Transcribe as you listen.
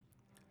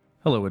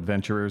Hello,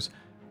 adventurers.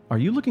 Are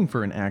you looking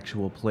for an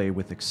actual play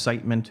with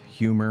excitement,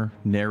 humor,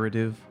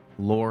 narrative,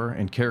 lore,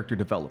 and character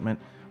development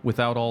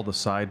without all the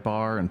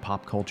sidebar and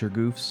pop culture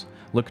goofs?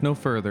 Look no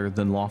further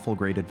than Lawful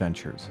Great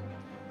Adventures.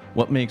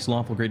 What makes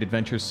Lawful Great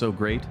Adventures so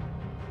great?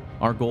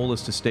 Our goal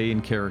is to stay in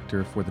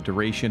character for the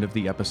duration of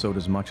the episode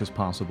as much as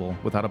possible,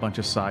 without a bunch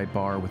of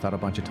sidebar, without a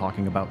bunch of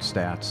talking about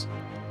stats,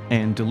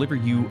 and deliver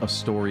you a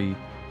story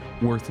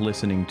worth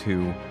listening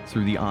to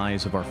through the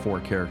eyes of our four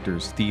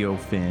characters, Theo,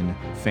 Finn,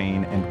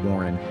 Fane, and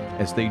Warren,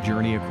 as they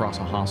journey across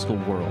a hostile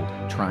world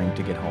trying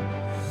to get home.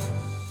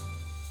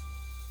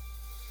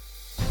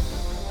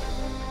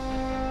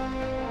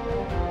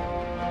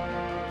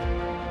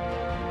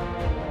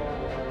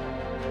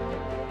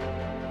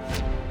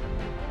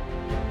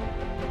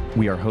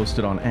 We are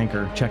hosted on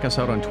Anchor. Check us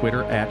out on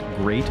Twitter at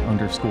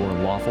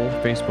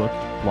great_lawful, Facebook,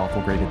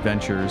 Lawful Great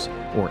Adventures,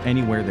 or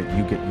anywhere that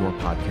you get your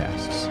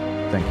podcasts.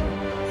 Thank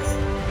you.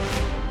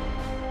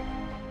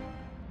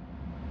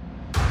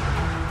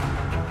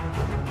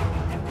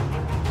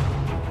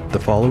 The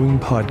following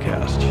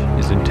podcast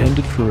is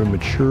intended for a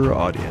mature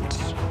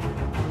audience.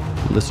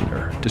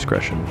 Listener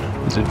discretion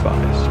is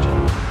advised.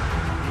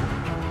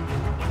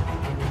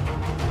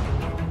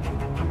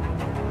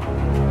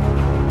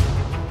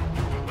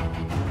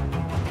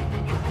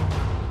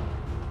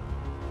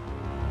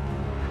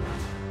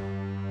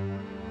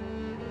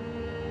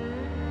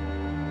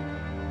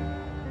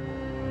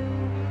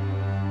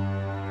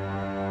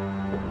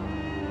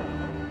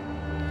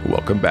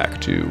 Welcome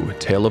back to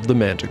Tale of the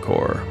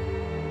Manticore.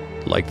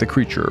 Like the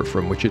creature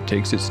from which it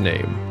takes its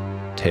name,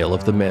 Tale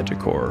of the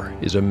Manticore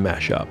is a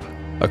mashup,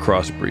 a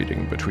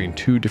crossbreeding between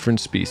two different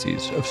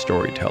species of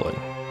storytelling.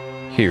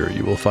 Here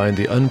you will find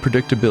the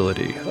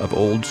unpredictability of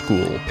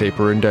old-school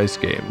paper and dice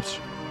games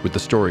with the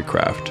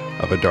storycraft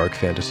of a dark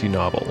fantasy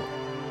novel.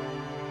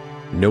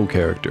 No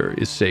character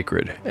is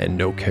sacred, and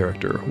no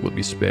character will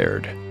be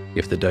spared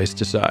if the dice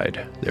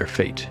decide their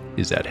fate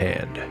is at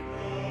hand.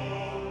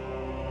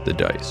 The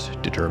dice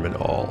determine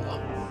all.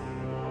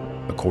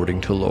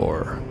 According to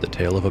lore, the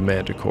tale of a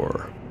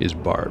manticore is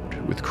barbed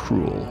with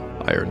cruel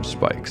iron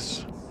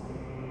spikes.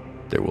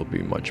 There will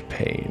be much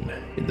pain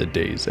in the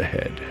days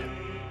ahead.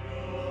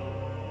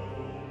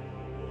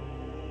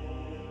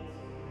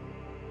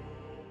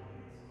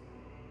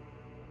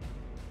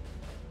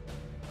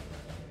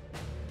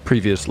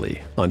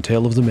 Previously on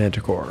Tale of the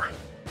Manticore,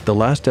 the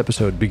last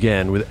episode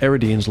began with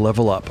Eridine's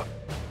level up.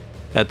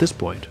 At this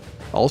point,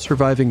 all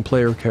surviving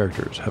player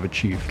characters have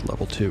achieved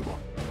level 2.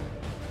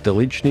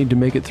 They'll each need to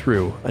make it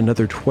through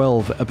another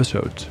 12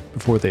 episodes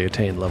before they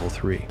attain level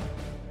 3.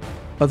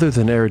 Other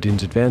than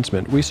Eridine's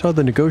advancement, we saw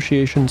the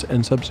negotiations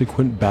and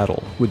subsequent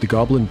battle with the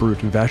goblin brute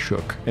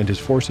Vashuk and his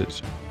forces,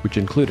 which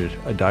included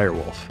a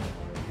direwolf.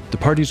 The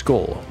party's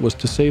goal was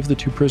to save the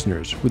two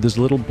prisoners with as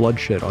little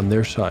bloodshed on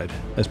their side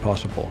as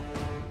possible.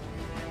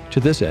 To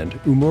this end,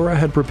 Umura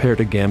had prepared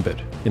a gambit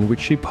in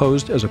which she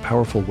posed as a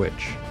powerful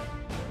witch.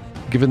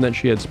 Given that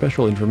she had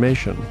special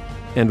information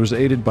and was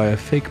aided by a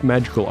fake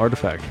magical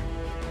artifact,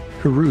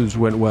 her ruse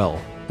went well,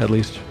 at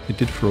least it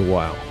did for a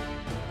while.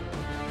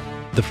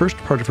 The first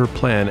part of her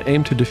plan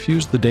aimed to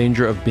defuse the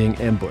danger of being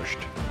ambushed.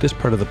 This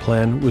part of the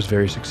plan was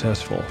very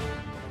successful.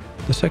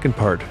 The second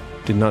part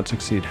did not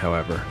succeed,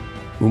 however.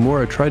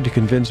 Umura tried to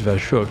convince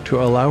Vashuk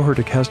to allow her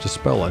to cast a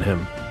spell on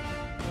him.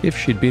 If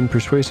she'd been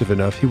persuasive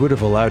enough, he would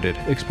have allowed it,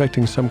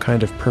 expecting some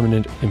kind of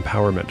permanent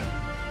empowerment.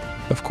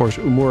 Of course,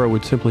 Umura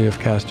would simply have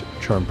cast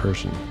Charm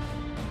Person.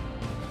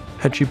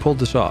 Had she pulled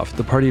this off,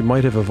 the party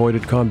might have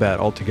avoided combat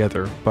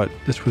altogether, but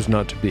this was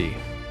not to be.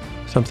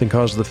 Something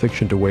caused the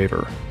fiction to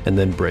waver, and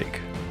then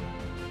break.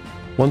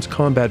 Once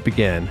combat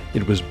began,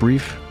 it was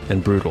brief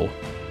and brutal.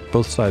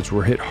 Both sides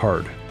were hit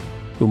hard.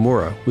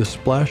 Umura was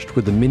splashed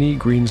with the mini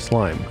green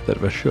slime that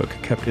Vashuk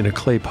kept in a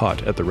clay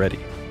pot at the ready.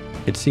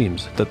 It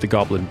seems that the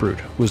goblin brute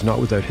was not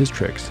without his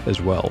tricks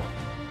as well.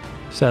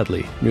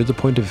 Sadly, near the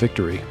point of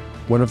victory,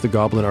 one of the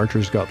goblin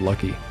archers got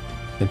lucky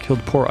and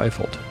killed poor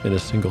Eiffelt in a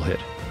single hit.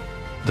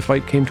 The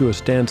fight came to a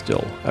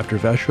standstill after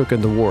Vashuk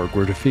and the warg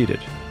were defeated,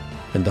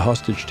 and the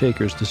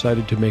hostage-takers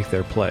decided to make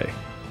their play.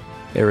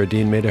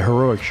 Eridine made a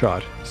heroic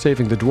shot,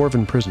 saving the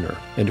dwarven prisoner,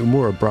 and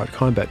Umura brought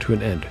combat to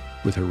an end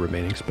with her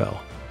remaining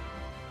spell.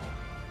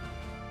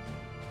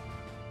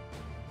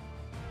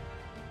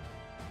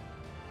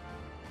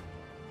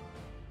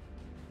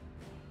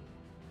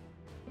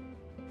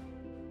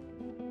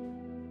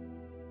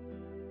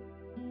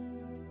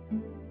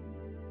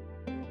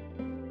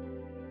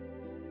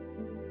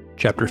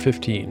 Chapter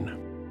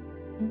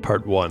 15,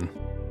 Part 1.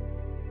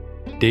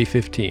 Day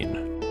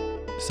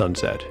 15,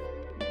 Sunset.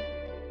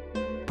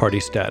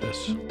 Party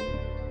status.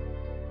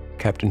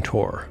 Captain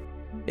Tor,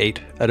 8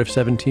 out of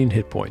 17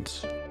 hit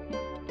points.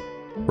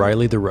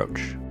 Riley the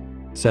Roach,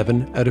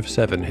 7 out of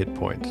 7 hit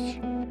points.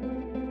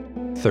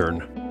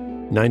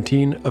 Thurn,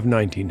 19 of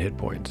 19 hit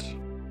points.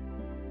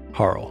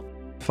 Harl,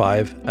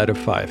 5 out of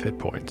 5 hit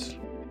points.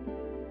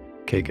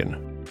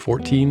 Kagan,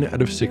 14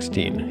 out of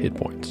 16 hit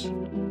points.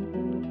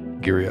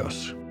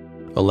 Gyrios,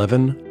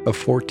 11 of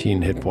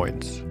 14 hit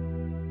points.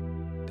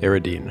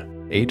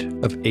 Eridine, 8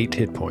 of 8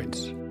 hit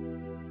points.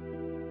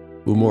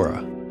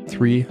 Umura,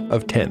 3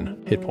 of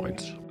 10 hit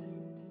points.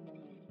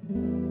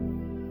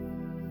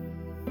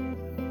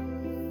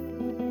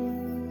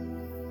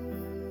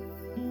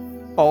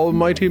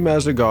 Almighty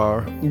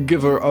Mazagar,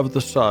 giver of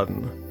the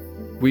sun,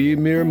 we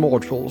mere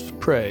mortals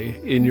pray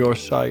in your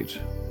sight.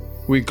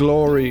 We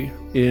glory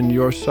in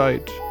your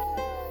sight,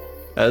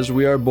 as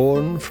we are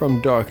born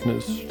from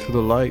darkness to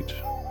the light.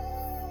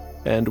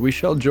 And we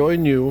shall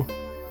join you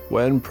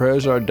when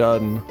prayers are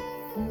done.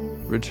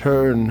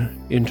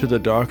 Return into the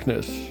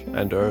darkness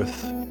and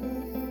earth.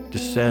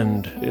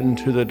 Descend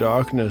into the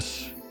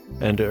darkness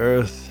and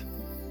earth.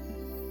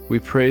 We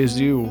praise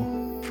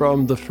you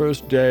from the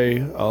first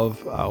day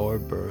of our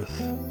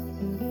birth.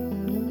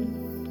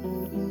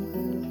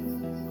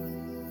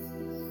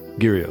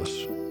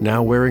 Gyrios,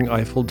 now wearing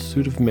Eifeld's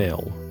suit of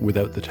mail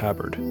without the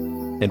tabard,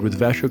 and with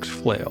Vashuk's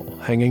flail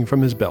hanging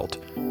from his belt,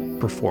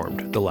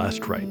 performed the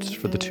last rites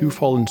for the 2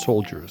 fallen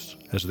soldiers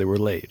as they were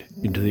laid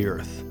into the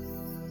earth.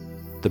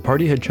 The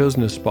party had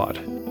chosen a spot,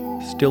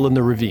 still in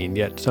the ravine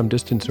yet some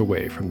distance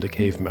away from the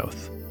cave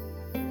mouth.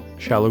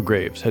 Shallow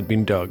graves had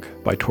been dug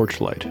by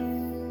torchlight.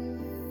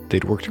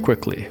 They'd worked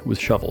quickly with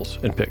shovels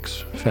and picks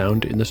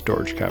found in the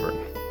storage cavern.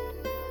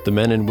 The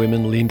men and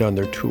women leaned on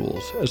their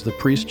tools as the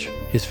priest,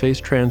 his face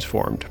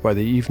transformed by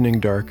the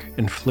evening dark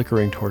and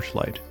flickering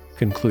torchlight,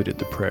 concluded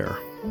the prayer.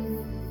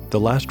 The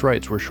last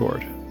rites were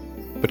short,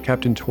 but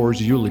Captain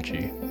Tor's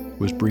eulogy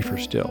was briefer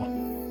still.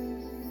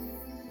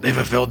 They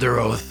fulfilled their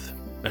oath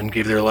and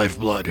gave their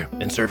lifeblood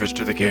in service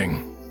to the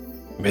king.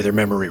 May their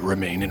memory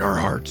remain in our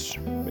hearts.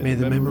 May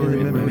the memory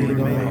remain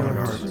in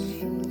our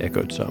hearts,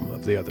 echoed some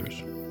of the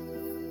others.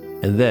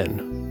 And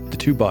then, the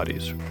 2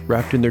 bodies,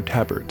 wrapped in their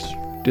tabards,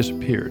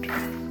 disappeared,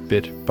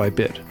 bit by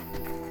bit,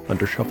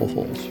 under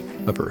shovelfuls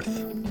of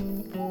earth.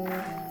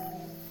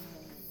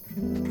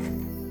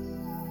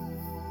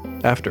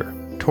 After,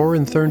 Tor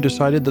and Thurn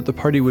decided that the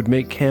party would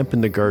make camp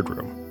in the guard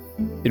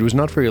room. It was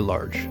not very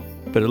large,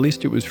 but at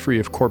least it was free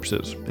of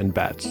corpses and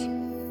bats.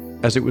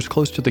 As it was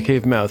close to the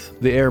cave mouth,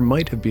 the air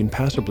might have been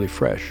passably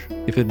fresh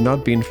if it had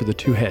not been for the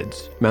 2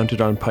 heads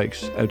mounted on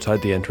pikes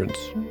outside the entrance.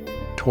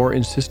 Tor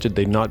insisted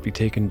they not be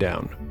taken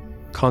down.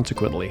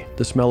 Consequently,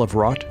 the smell of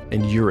rot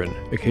and urine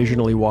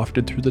occasionally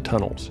wafted through the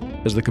tunnels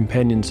as the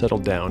companions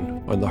settled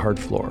down on the hard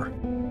floor.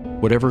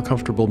 Whatever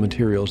comfortable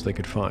materials they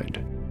could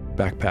find,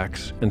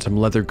 backpacks and some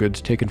leather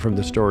goods taken from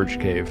the storage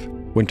cave,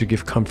 went to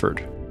give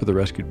comfort for the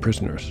rescued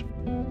prisoners.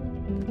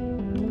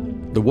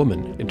 The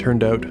woman, it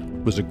turned out,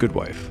 was a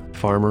goodwife,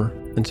 farmer,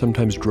 and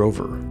sometimes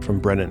drover from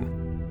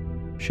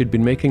Brennan. She'd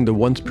been making the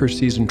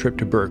once-per-season trip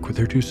to Burke with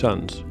her 2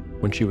 sons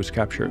when she was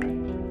captured.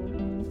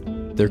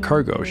 Their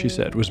cargo, she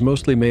said, was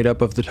mostly made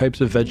up of the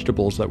types of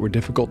vegetables that were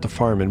difficult to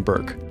farm in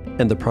Burke,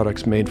 and the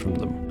products made from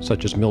them,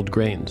 such as milled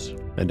grains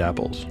and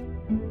apples.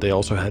 They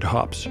also had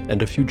hops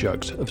and a few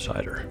jugs of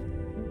cider.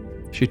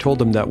 She told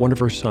them that one of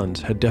her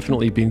sons had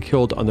definitely been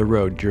killed on the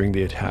road during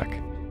the attack.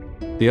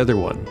 The other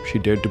one, she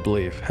dared to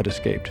believe, had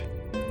escaped.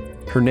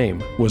 Her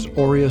name was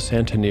Aurea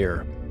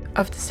Santanier.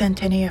 Of the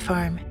Santania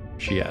farm,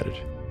 she added.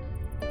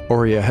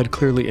 Aurea had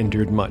clearly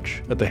endured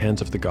much at the hands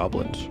of the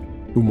goblins.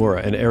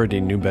 Umura and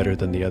Eridine knew better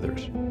than the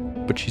others,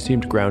 but she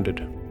seemed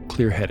grounded,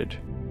 clear-headed,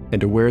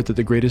 and aware that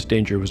the greatest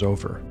danger was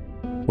over.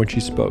 When she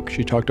spoke,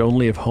 she talked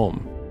only of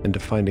home and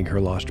of finding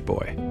her lost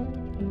boy.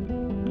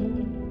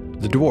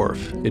 The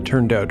dwarf, it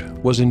turned out,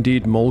 was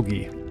indeed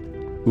Molgi.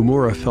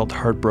 Umura felt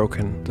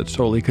heartbroken that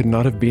Soli could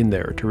not have been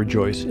there to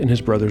rejoice in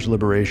his brother's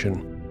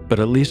liberation, but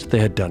at least they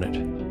had done it.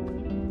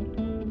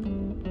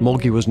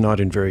 Molgi was not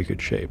in very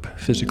good shape,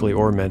 physically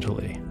or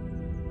mentally.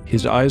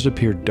 His eyes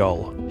appeared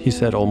dull, he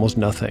said almost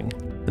nothing,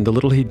 and the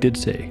little he did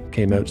say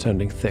came out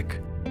sounding thick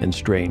and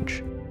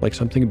strange, like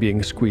something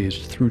being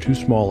squeezed through too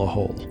small a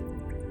hole.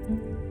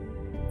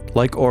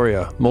 Like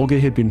Aurea, Molgi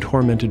had been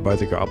tormented by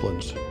the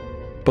goblins.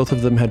 Both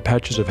of them had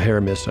patches of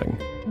hair missing,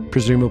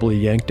 presumably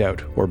yanked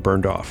out or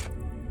burned off.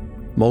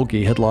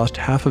 Molgi had lost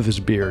half of his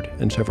beard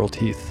and several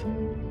teeth.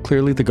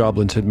 Clearly the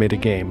goblins had made a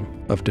game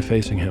of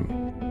defacing him.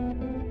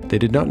 They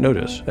did not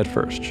notice at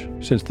first,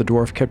 since the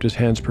dwarf kept his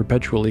hands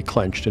perpetually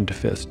clenched into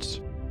fists.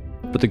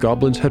 But the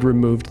goblins had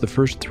removed the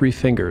first 3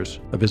 fingers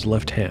of his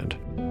left hand.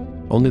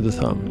 Only the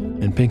thumb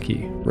and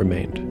pinky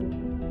remained.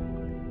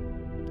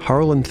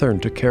 Harl and Thurn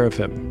took care of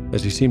him,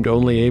 as he seemed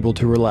only able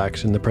to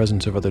relax in the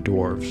presence of other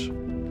dwarves.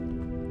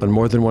 On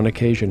more than one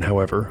occasion,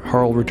 however,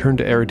 Harl returned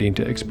to Eridine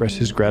to express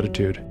his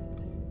gratitude.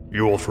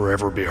 You will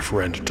forever be a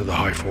friend to the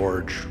High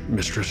Forge,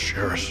 Mistress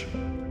Sheris.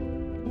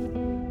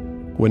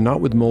 When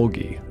not with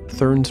Molgi,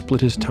 Thurn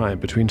split his time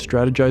between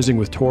strategizing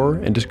with Tor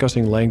and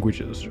discussing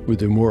languages with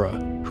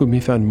Umura, whom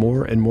he found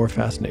more and more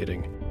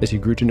fascinating as he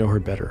grew to know her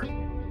better.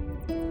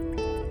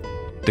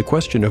 The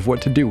question of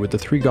what to do with the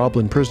 3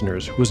 goblin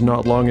prisoners was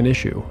not long an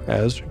issue,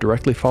 as,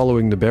 directly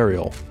following the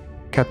burial,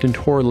 Captain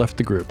Tor left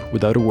the group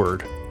without a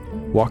word,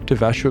 walked to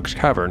Vashuk's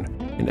cavern,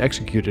 and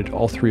executed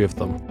all 3 of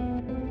them.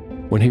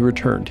 When he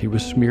returned, he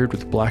was smeared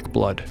with black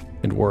blood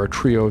and wore a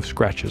trio of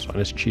scratches on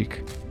his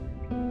cheek.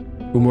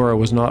 Umura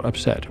was not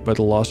upset by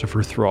the loss of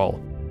her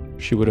thrall.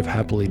 she would have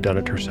happily done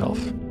it herself.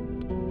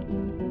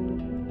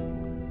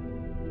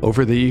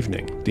 Over the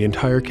evening, the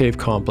entire cave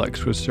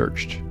complex was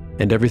searched,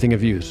 and everything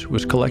of use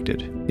was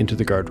collected into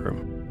the guard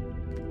room.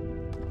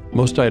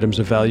 Most items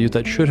of value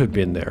that should have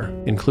been there,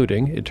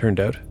 including, it turned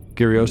out,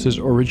 Gyrios'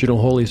 original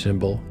holy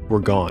symbol, were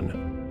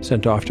gone,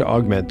 sent off to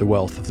augment the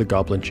wealth of the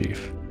goblin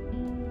chief.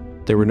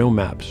 There were no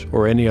maps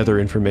or any other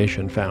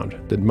information found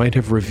that might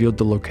have revealed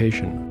the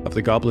location of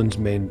the goblins'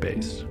 main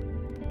base.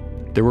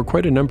 There were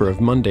quite a number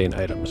of mundane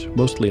items,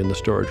 mostly in the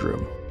storage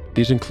room.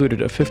 These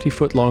included a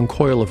 50-foot-long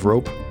coil of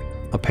rope,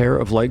 a pair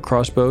of light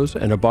crossbows,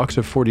 and a box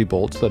of 40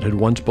 bolts that had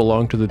once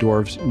belonged to the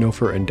dwarves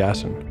Nofer and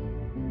Dassen.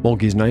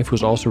 Mulgi's knife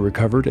was also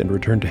recovered and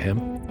returned to him.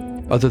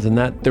 Other than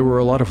that, there were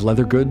a lot of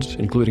leather goods,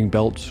 including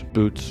belts,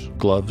 boots,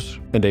 gloves,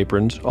 and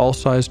aprons, all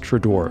sized for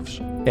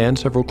dwarves, and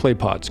several clay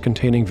pots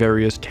containing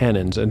various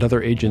tannins and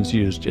other agents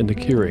used in the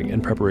curing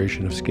and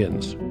preparation of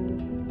skins.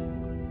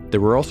 There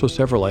were also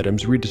several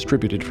items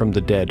redistributed from the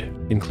dead,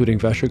 including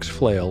Vashuk's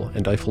flail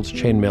and Eifeld's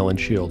chainmail and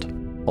shield,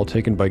 all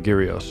taken by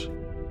Gyrios,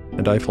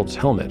 and Eifeld's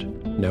helmet,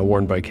 now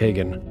worn by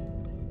Kagan.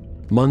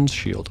 Munn's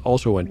shield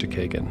also went to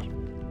Kagan.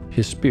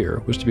 His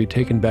spear was to be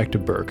taken back to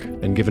Burke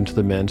and given to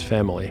the man's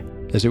family,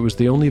 as it was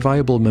the only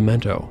viable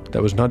memento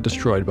that was not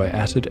destroyed by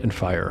acid and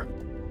fire.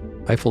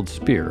 Eifeld's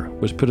spear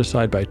was put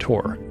aside by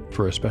Tor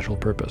for a special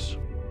purpose.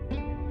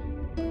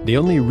 The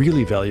only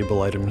really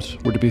valuable items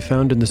were to be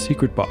found in the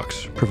secret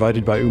box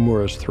provided by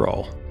Umura's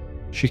thrall.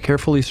 She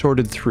carefully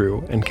sorted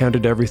through and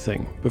counted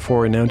everything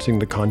before announcing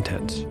the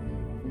contents.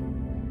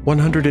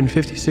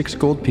 156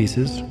 gold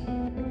pieces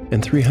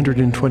and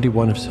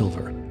 321 of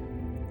silver.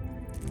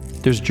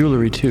 There's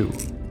jewelry too,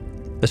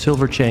 a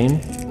silver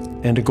chain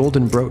and a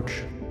golden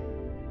brooch.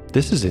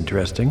 This is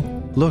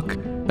interesting. Look,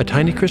 a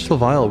tiny crystal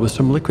vial with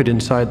some liquid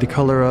inside the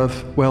color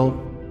of, well,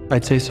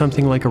 I'd say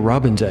something like a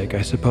robin's egg,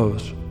 I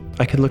suppose.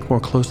 I can look more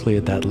closely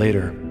at that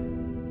later.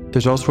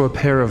 There's also a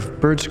pair of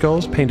bird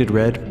skulls painted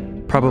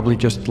red, probably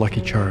just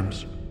Lucky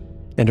Charms,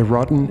 and a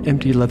rotten,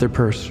 empty leather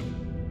purse.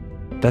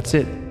 That's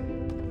it.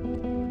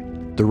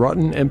 The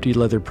rotten, empty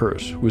leather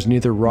purse was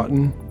neither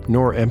rotten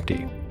nor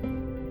empty.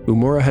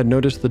 Umura had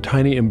noticed the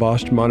tiny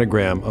embossed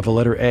monogram of a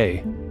letter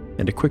A,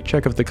 and a quick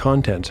check of the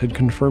contents had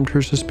confirmed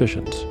her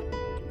suspicions.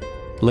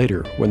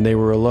 Later, when they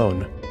were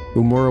alone,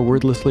 Umura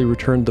wordlessly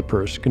returned the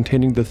purse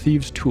containing the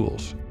thieves'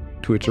 tools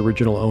to its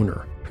original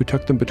owner, who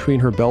tucked them between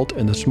her belt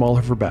and the small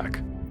of her back,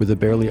 with a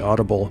barely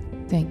audible,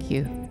 "Thank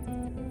you."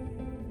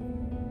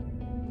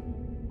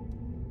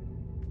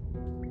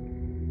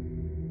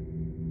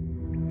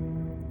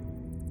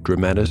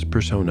 Dramatis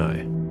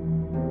Personae,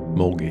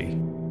 Mulgi.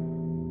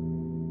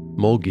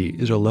 Mulgi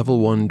is a level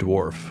 1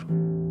 dwarf,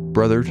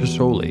 brother to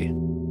Soli,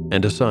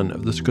 and a son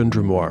of the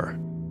Skundrimoir.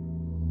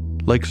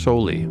 Like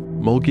Soli,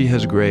 Mulgi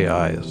has gray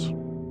eyes.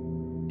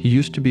 He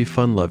used to be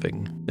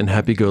fun-loving and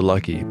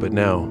happy-go-lucky, but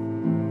now,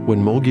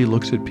 when Mulgi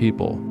looks at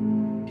people,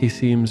 he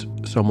seems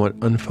somewhat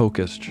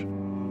unfocused,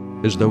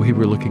 as though he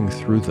were looking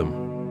through them.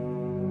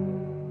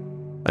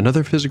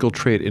 Another physical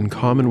trait in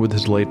common with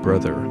his late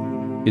brother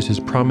is his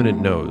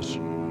prominent nose.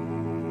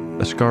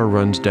 A scar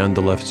runs down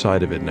the left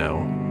side of it now,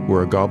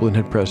 where a goblin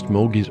had pressed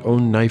Mulgi's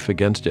own knife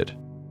against it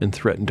and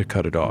threatened to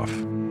cut it off.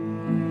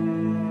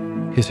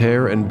 His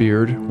hair and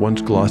beard,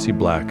 once glossy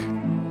black,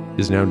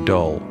 is now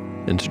dull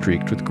and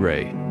streaked with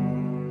gray.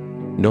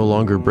 No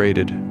longer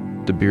braided,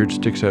 the beard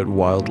sticks out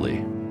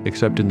wildly,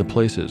 except in the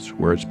places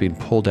where it's been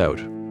pulled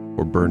out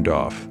or burned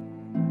off.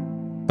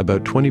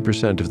 About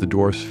 20% of the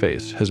dwarf's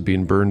face has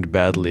been burned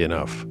badly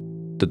enough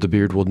that the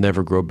beard will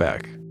never grow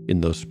back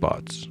in those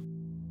spots.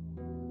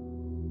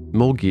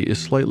 Mulgi is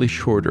slightly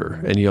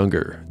shorter and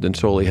younger than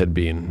Soli had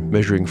been,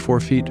 measuring 4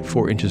 feet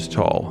 4 inches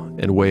tall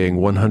and weighing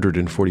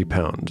 140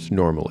 pounds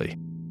normally.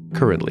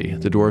 Currently,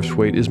 the dwarf's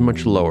weight is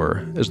much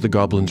lower, as the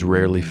goblins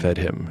rarely fed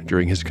him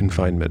during his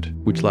confinement,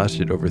 which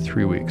lasted over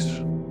 3 weeks.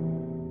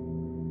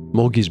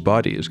 Mulgi's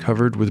body is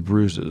covered with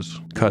bruises,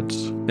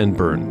 cuts, and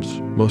burns,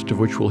 most of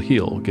which will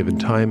heal given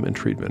time and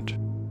treatment.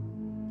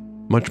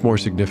 Much more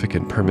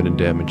significant permanent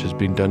damage has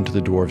been done to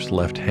the dwarf's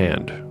left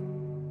hand,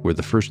 where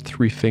the first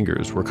 3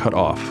 fingers were cut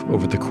off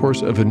over the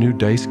course of a new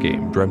dice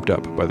game dreamt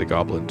up by the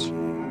goblins.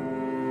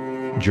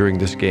 During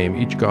this game,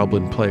 each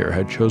goblin player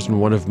had chosen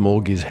one of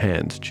Mulgi's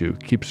hands to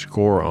keep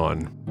score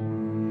on.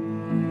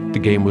 The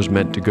game was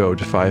meant to go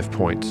to 5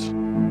 points,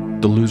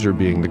 the loser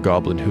being the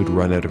goblin who'd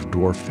run out of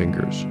dwarf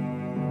fingers.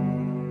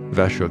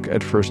 Vashuk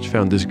at first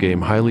found this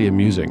game highly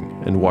amusing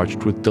and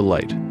watched with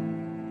delight,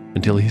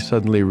 until he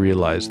suddenly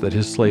realized that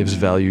his slave's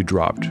value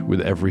dropped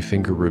with every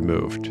finger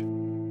removed.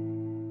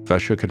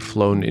 Vashuk had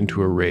flown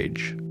into a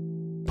rage,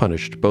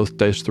 punished both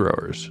dice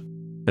throwers,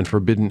 and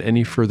forbidden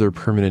any further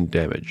permanent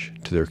damage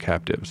to their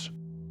captives.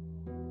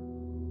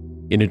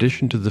 In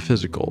addition to the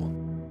physical,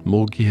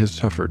 Mulgi has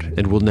suffered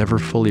and will never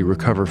fully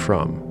recover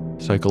from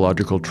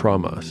psychological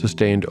trauma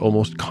sustained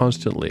almost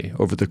constantly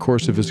over the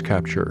course of his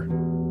capture.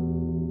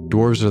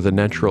 Dwarves are the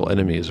natural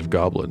enemies of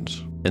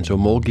goblins, and so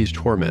Mulgi's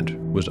torment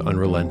was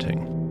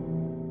unrelenting.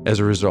 As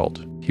a result,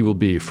 he will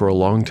be, for a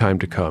long time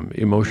to come,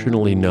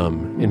 emotionally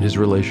numb in his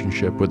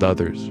relationship with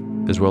others,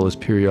 as well as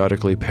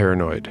periodically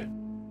paranoid,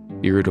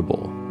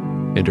 irritable,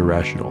 and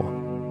irrational.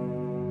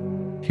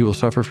 He will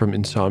suffer from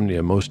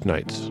insomnia most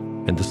nights,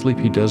 and the sleep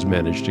he does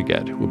manage to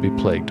get will be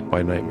plagued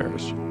by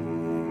nightmares.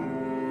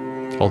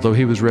 Although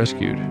he was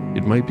rescued,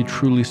 it might be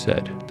truly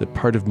said that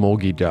part of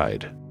Molgi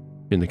died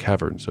in the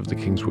caverns of the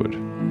Kingswood.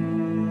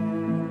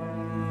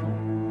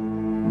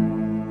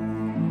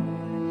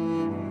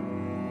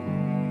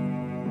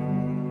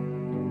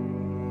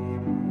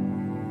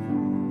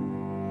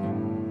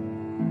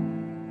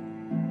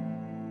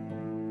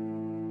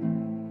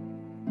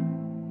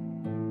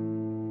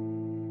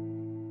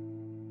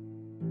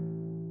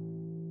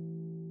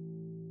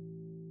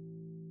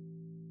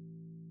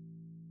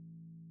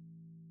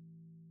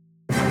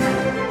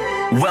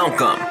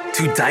 Welcome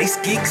to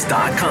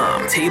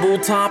DiceGeeks.com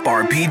Tabletop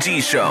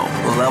RPG Show.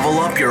 Level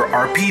up your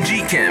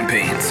RPG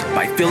campaigns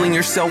by filling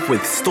yourself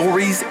with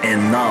stories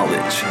and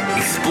knowledge.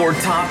 Explore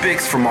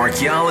topics from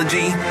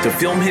archaeology to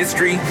film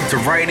history to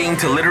writing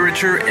to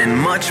literature and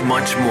much,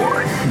 much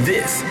more.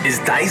 This is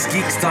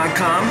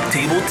DiceGeeks.com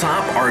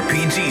Tabletop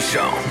RPG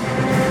Show.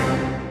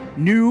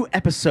 New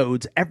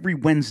episodes every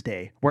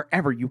Wednesday,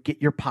 wherever you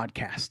get your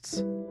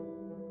podcasts.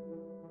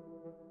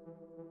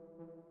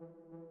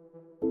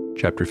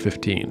 Chapter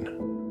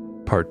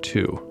 15, Part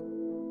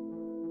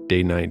 2,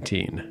 Day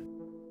 19,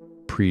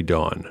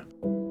 Pre-Dawn.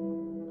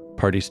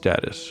 Party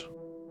status: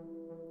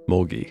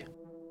 Molgi,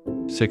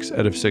 6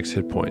 out of 6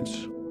 hit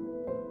points.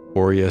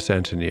 Aurea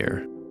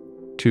Santanir,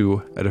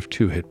 2 out of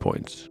 2 hit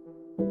points.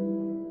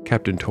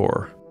 Captain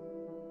Tor,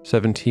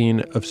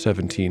 17 of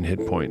 17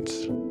 hit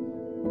points.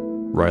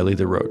 Riley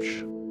the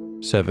Roach,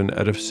 7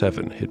 out of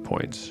 7 hit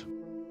points.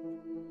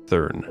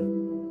 Thurn,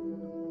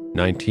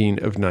 19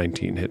 of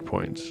 19 hit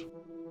points.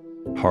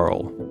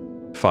 Harl,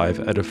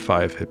 5 out of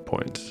 5 hit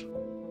points.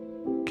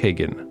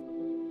 Kagan,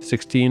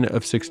 16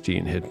 of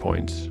 16 hit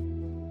points.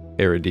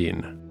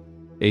 Eridine,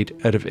 8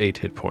 out of 8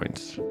 hit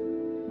points.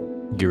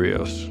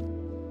 Gyrios,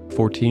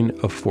 14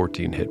 of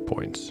 14 hit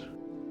points.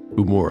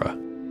 Umura,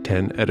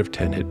 10 out of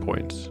 10 hit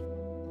points.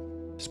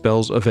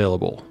 Spells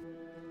available: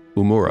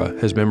 Umura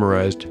has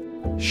memorized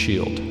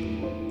Shield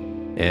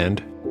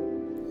and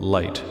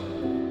Light.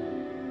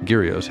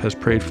 Gyrios has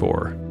prayed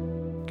for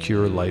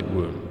Cure Light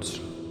Wounds.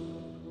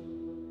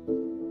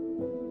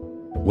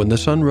 When the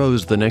sun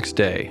rose the next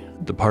day,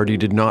 the party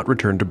did not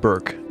return to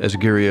Burke as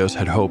Gyrios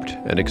had hoped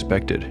and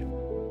expected.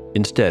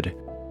 Instead,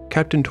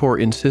 Captain Tor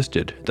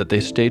insisted that they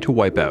stay to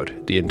wipe out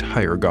the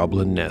entire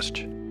goblin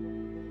nest.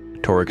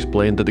 Tor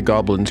explained that the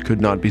goblins could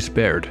not be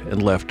spared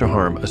and left to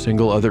harm a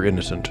single other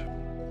innocent.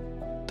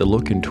 The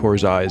look in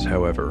Tor's eyes,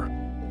 however,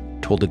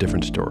 told a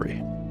different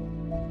story.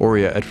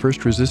 Aurea at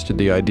first resisted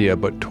the idea,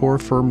 but Tor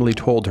firmly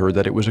told her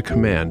that it was a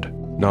command,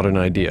 not an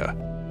idea,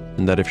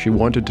 and that if she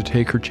wanted to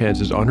take her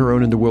chances on her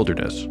own in the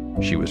wilderness,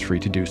 she was free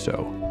to do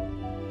so.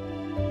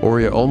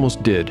 Aurea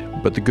almost did,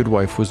 but the good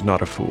wife was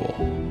not a fool,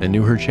 and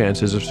knew her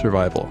chances of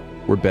survival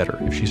were better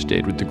if she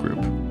stayed with the group.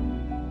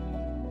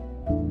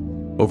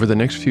 Over the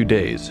next few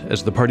days,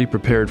 as the party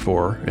prepared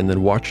for, and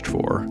then watched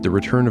for, the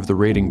return of the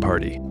raiding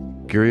party,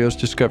 Gyrios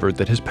discovered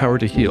that his power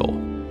to heal,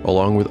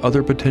 along with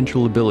other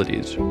potential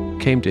abilities,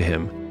 came to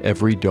him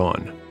every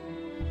dawn.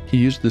 He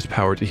used this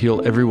power to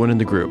heal everyone in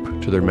the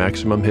group to their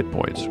maximum hit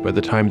points by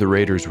the time the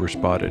raiders were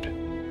spotted.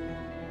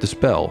 The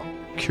spell,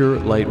 Cure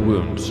Light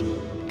Wounds,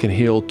 can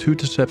heal 2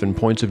 to 7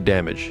 points of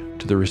damage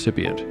to the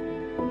recipient.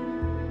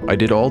 I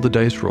did all the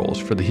dice rolls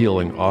for the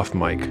healing off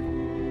mic.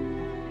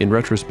 In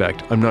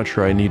retrospect, I'm not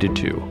sure I needed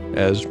to,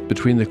 as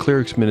between the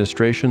cleric's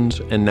ministrations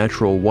and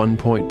natural 1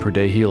 point per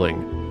day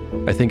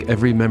healing, I think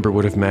every member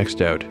would have maxed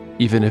out,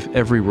 even if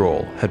every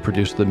roll had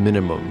produced the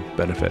minimum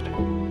benefit.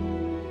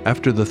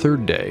 After the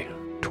third day,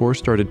 Tor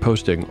started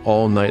posting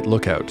all-night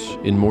lookouts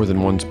in more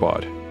than one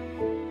spot.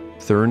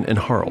 Thurn and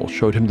Harl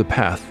showed him the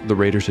path the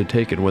raiders had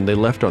taken when they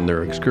left on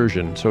their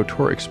excursion, so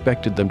Tor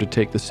expected them to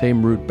take the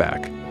same route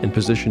back and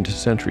position his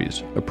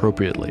sentries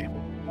appropriately.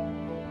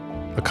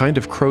 A kind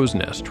of crow's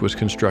nest was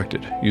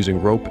constructed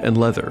using rope and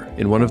leather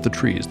in one of the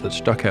trees that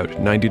stuck out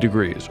 90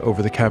 degrees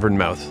over the cavern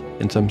mouth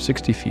and some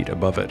 60 feet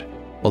above it,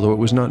 although it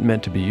was not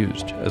meant to be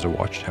used as a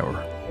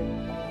watchtower.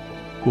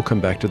 We'll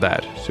come back to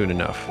that soon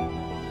enough.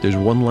 There's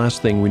one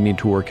last thing we need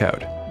to work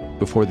out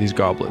before these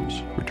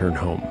goblins return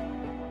home.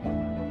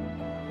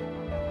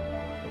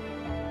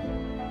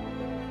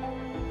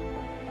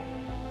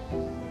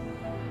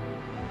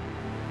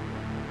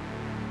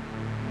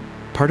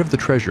 Part of the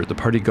treasure the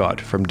party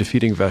got from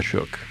defeating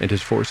Vashuk and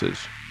his forces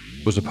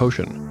was a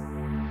potion.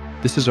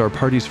 This is our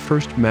party's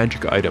first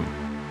magic item.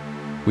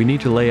 We need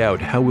to lay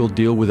out how we'll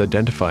deal with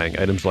identifying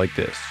items like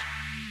this,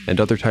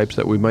 and other types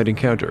that we might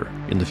encounter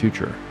in the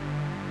future.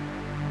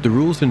 The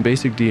rules in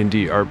basic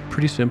D&D are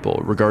pretty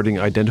simple regarding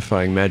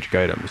identifying magic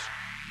items.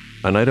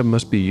 An item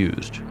must be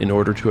used in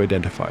order to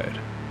identify it.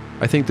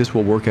 I think this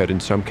will work out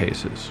in some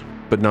cases,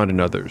 but not in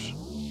others.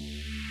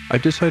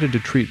 I've decided to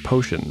treat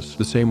potions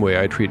the same way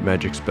I treat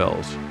magic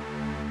spells.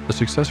 A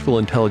successful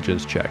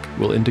intelligence check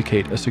will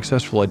indicate a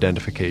successful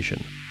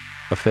identification.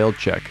 A failed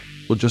check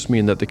will just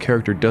mean that the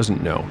character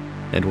doesn't know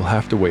and will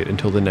have to wait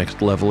until the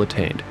next level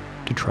attained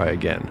to try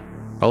again.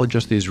 I'll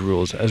adjust these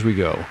rules as we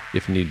go,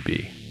 if need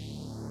be.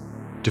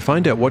 To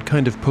find out what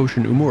kind of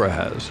potion Umura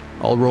has,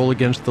 I'll roll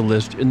against the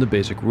list in the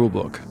basic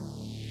rulebook.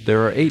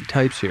 There are 8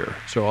 types here,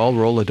 so I'll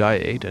roll a die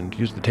 8 and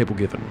use the table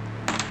given.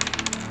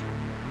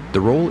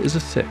 The roll is a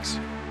 6,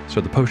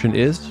 so the potion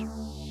is...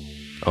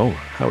 Oh,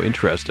 how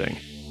interesting.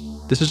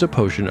 This is a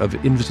potion of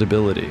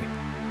invisibility.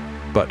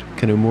 But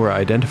can Umura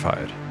identify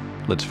it?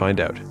 Let's find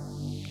out.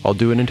 I'll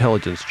do an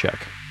intelligence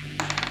check.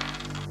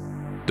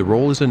 The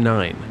roll is a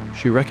 9.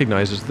 She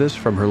recognizes this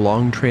from her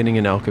long training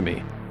in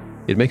alchemy.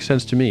 It makes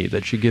sense to me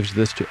that she gives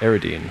this to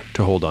Eridine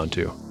to hold on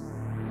to.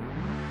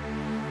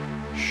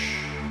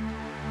 Shh.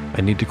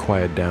 I need to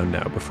quiet down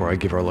now before I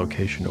give our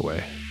location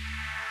away.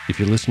 If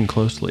you listen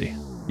closely,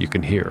 you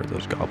can hear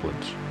those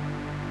goblins.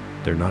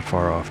 They're not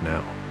far off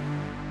now.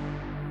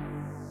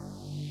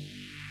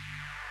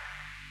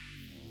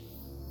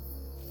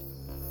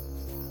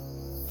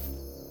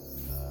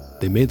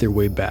 They made their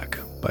way back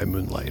by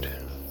moonlight.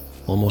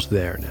 Almost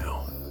there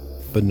now,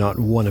 but not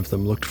one of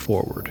them looked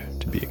forward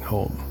to being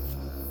home.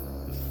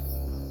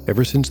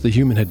 Ever since the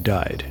human had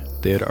died,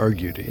 they had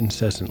argued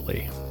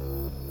incessantly.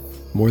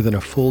 More than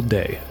a full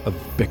day of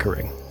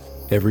bickering.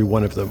 Every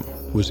one of them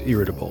was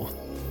irritable.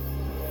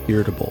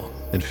 Irritable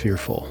and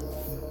fearful.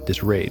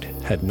 This raid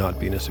had not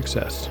been a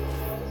success.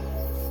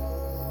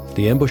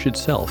 The ambush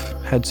itself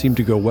had seemed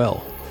to go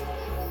well.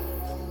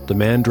 The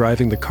man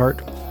driving the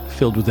cart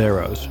filled with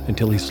arrows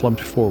until he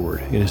slumped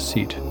forward in his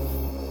seat,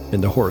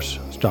 and the horse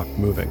stopped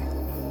moving.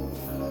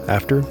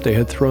 After, they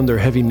had thrown their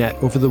heavy net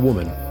over the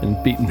woman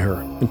and beaten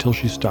her until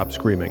she stopped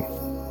screaming.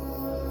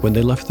 When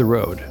they left the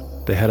road,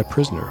 they had a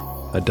prisoner,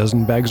 a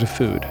dozen bags of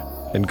food,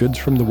 and goods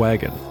from the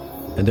wagon,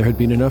 and there had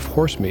been enough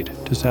horse meat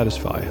to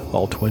satisfy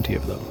all 20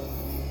 of them.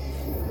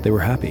 They were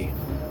happy.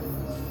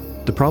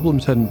 The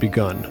problems hadn't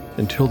begun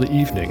until the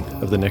evening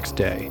of the next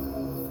day.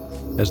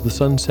 As the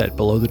sun set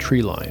below the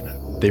tree line,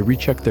 they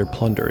rechecked their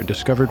plunder and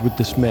discovered with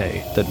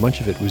dismay that much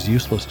of it was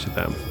useless to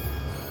them.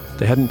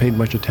 They hadn't paid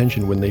much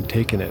attention when they'd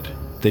taken it.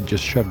 They'd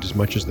just shoved as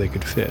much as they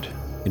could fit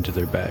into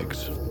their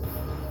bags.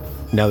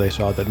 Now they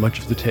saw that much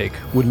of the take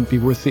wouldn't be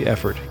worth the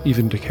effort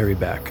even to carry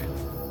back.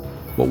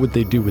 What would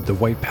they do with the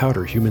white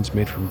powder humans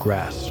made from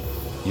grass?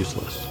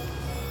 Useless.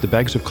 The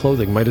bags of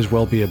clothing might as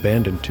well be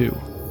abandoned too.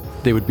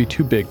 They would be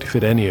too big to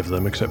fit any of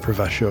them except for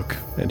Vashuk,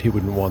 and he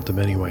wouldn't want them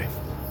anyway.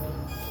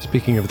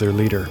 Speaking of their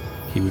leader,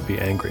 he would be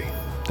angry.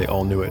 They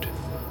all knew it.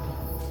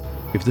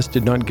 If this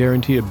did not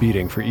guarantee a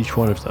beating for each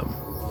one of them,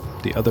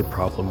 the other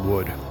problem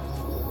would.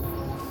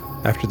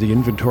 After the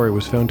inventory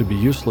was found to be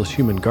useless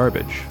human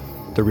garbage,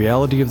 the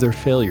reality of their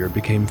failure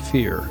became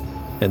fear,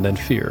 and then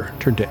fear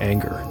turned to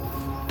anger.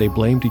 They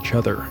blamed each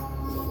other.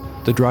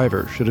 The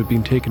driver should have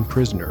been taken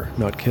prisoner,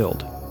 not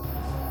killed.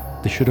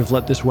 They should have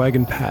let this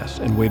wagon pass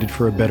and waited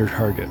for a better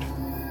target.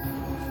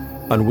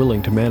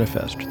 Unwilling to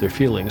manifest their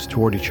feelings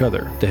toward each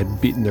other, they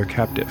had beaten their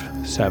captive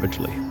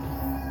savagely.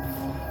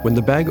 When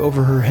the bag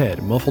over her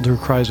head muffled her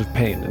cries of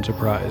pain and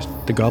surprise,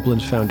 the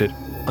goblins found it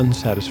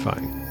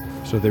unsatisfying,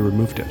 so they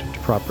removed it to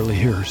properly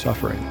hear her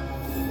suffering.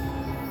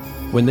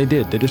 When they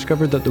did, they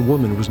discovered that the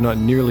woman was not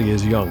nearly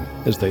as young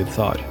as they had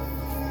thought.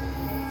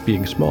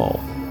 Being small,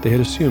 they had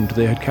assumed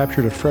they had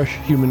captured a fresh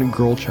human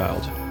girl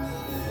child.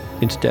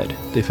 Instead,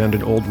 they found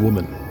an old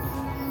woman.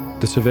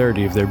 The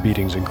severity of their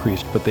beatings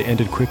increased, but they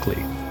ended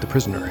quickly. The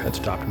prisoner had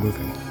stopped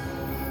moving.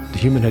 The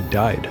human had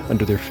died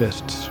under their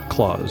fists,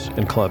 claws,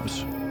 and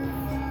clubs.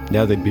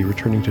 Now they'd be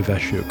returning to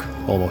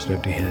Vashuk, almost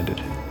empty-handed.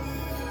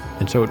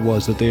 And so it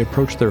was that they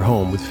approached their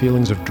home with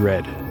feelings of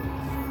dread.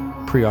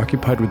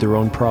 Preoccupied with their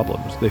own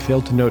problems, they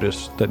failed to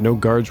notice that no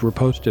guards were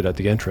posted at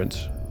the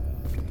entrance.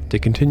 They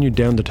continued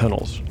down the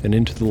tunnels and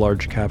into the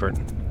large cavern.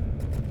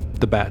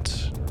 The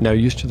bats, now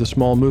used to the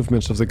small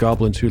movements of the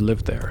goblins who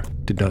lived there,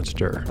 did not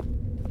stir.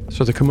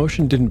 So the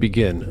commotion didn't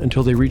begin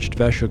until they reached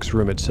Vashuk's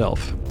room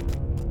itself.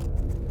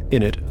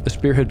 In it, a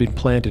spear had been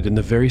planted in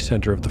the very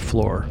center of the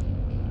floor.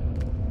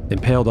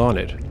 Impaled on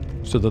it,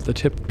 so that the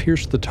tip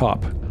pierced the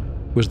top,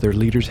 was their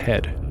leader's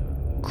head,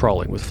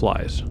 crawling with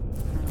flies.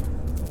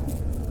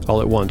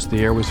 All at once, the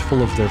air was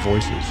full of their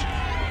voices.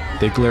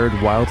 They glared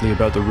wildly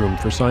about the room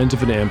for signs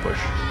of an ambush,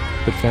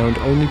 but found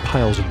only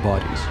piles of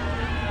bodies.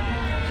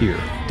 Here,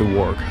 the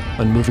warg,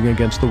 unmoving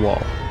against the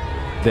wall.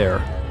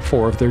 There,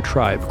 4 of their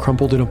tribe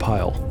crumpled in a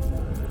pile.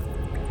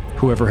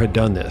 Whoever had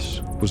done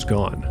this was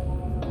gone.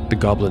 The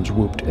goblins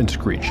whooped and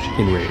screeched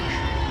in rage.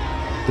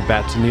 The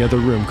bats in the other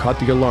room caught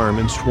the alarm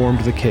and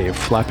swarmed the cave,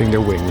 flapping their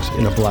wings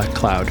in a black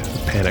cloud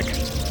of panic.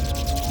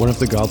 One of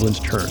the goblins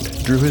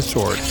turned, drew his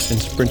sword, and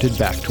sprinted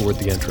back toward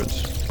the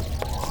entrance.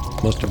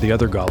 Most of the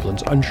other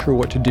goblins, unsure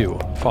what to do,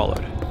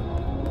 followed.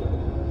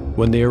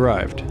 When they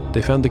arrived,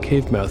 they found the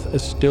cave mouth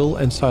as still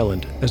and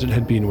silent as it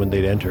had been when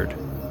they'd entered.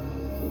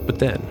 But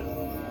then,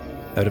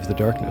 out of the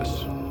darkness,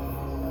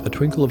 a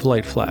twinkle of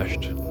light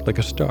flashed, like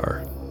a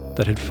star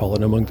that had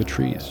fallen among the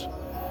trees.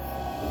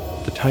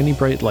 The tiny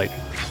bright light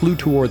flew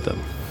toward them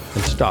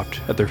and stopped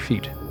at their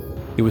feet.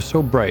 It was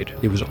so bright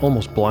it was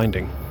almost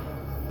blinding,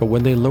 but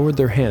when they lowered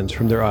their hands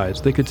from their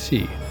eyes, they could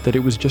see that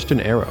it was just an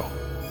arrow.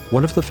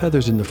 One of the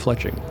feathers in the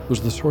fletching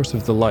was the source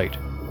of the light.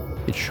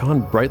 It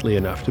shone brightly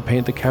enough to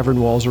paint the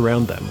cavern walls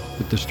around them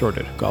with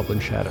distorted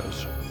goblin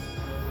shadows.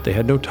 They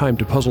had no time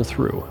to puzzle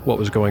through what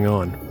was going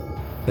on.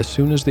 As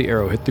soon as the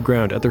arrow hit the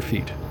ground at their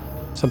feet,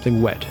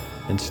 something wet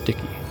and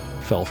sticky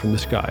fell from the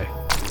sky.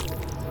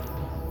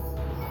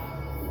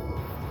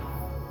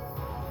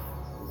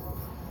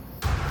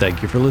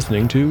 Thank you for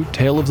listening to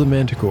Tale of the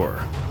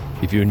Manticore.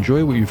 If you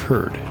enjoy what you've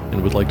heard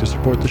and would like to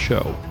support the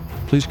show,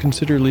 please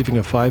consider leaving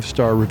a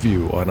 5-star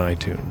review on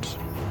iTunes.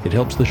 It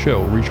helps the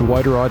show reach a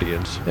wider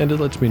audience, and it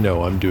lets me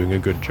know I'm doing a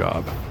good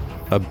job.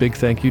 A big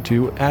thank you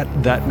to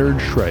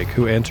 @ThatNerdShrike,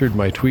 who answered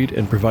my tweet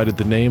and provided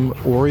the name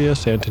Aurea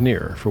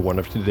Santanier for one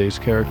of today's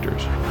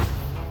characters.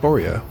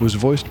 Aurea was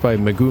voiced by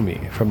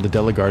Megumi from the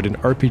Delagarden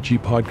RPG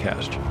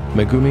podcast.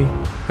 Megumi,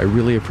 I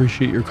really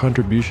appreciate your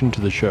contribution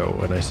to the show,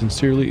 and I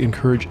sincerely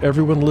encourage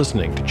everyone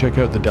listening to check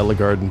out the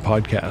Delagarden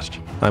podcast.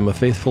 I'm a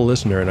faithful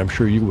listener, and I'm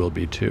sure you will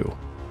be too.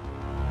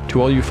 To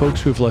all you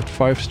folks who have left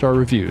 5-star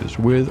reviews,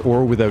 with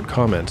or without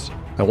comments,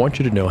 I want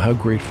you to know how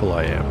grateful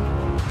I am.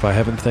 If I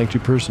haven't thanked you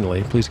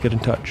personally, please get in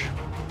touch.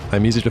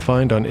 I'm easy to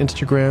find on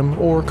Instagram,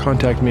 or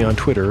contact me on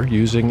Twitter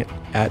using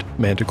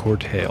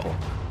 @ManticoreTale.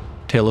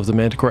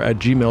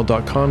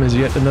 taleofthemanticore@gmail.com is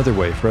yet another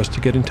way for us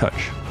to get in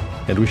touch.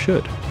 And we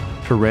should.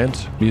 For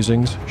rants,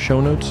 musings,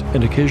 show notes,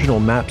 and occasional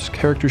maps,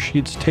 character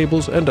sheets,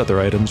 tables, and other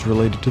items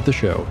related to the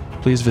show,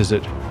 please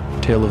visit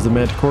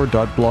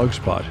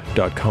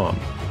taleofthemanticore.blogspot.com.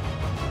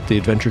 The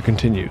adventure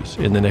continues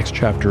in the next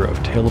chapter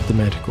of Tale of the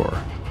Manticore,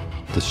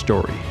 the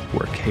story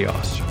where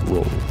chaos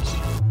rolls.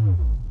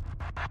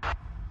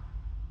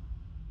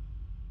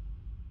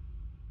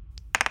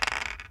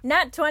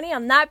 Nat 20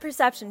 on that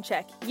perception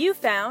check. You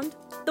found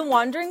The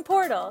Wandering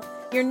Portal,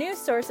 your new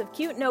source of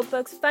cute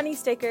notebooks, funny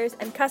stickers,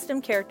 and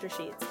custom character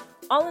sheets,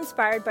 all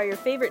inspired by your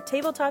favorite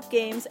tabletop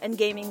games and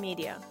gaming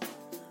media.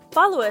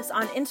 Follow us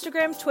on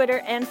Instagram,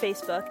 Twitter, and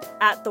Facebook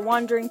 @The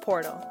Wandering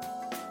Portal.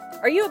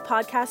 Are you a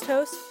podcast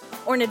host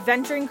or an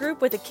adventuring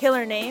group with a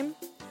killer name?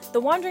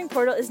 The Wandering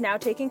Portal is now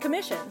taking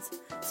commissions.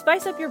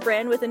 Spice up your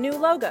brand with a new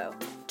logo.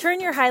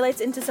 Turn your highlights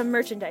into some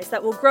merchandise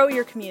that will grow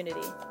your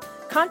community.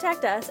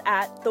 Contact us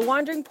at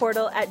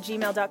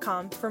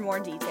thewanderingportal@gmail.com for more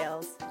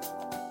details.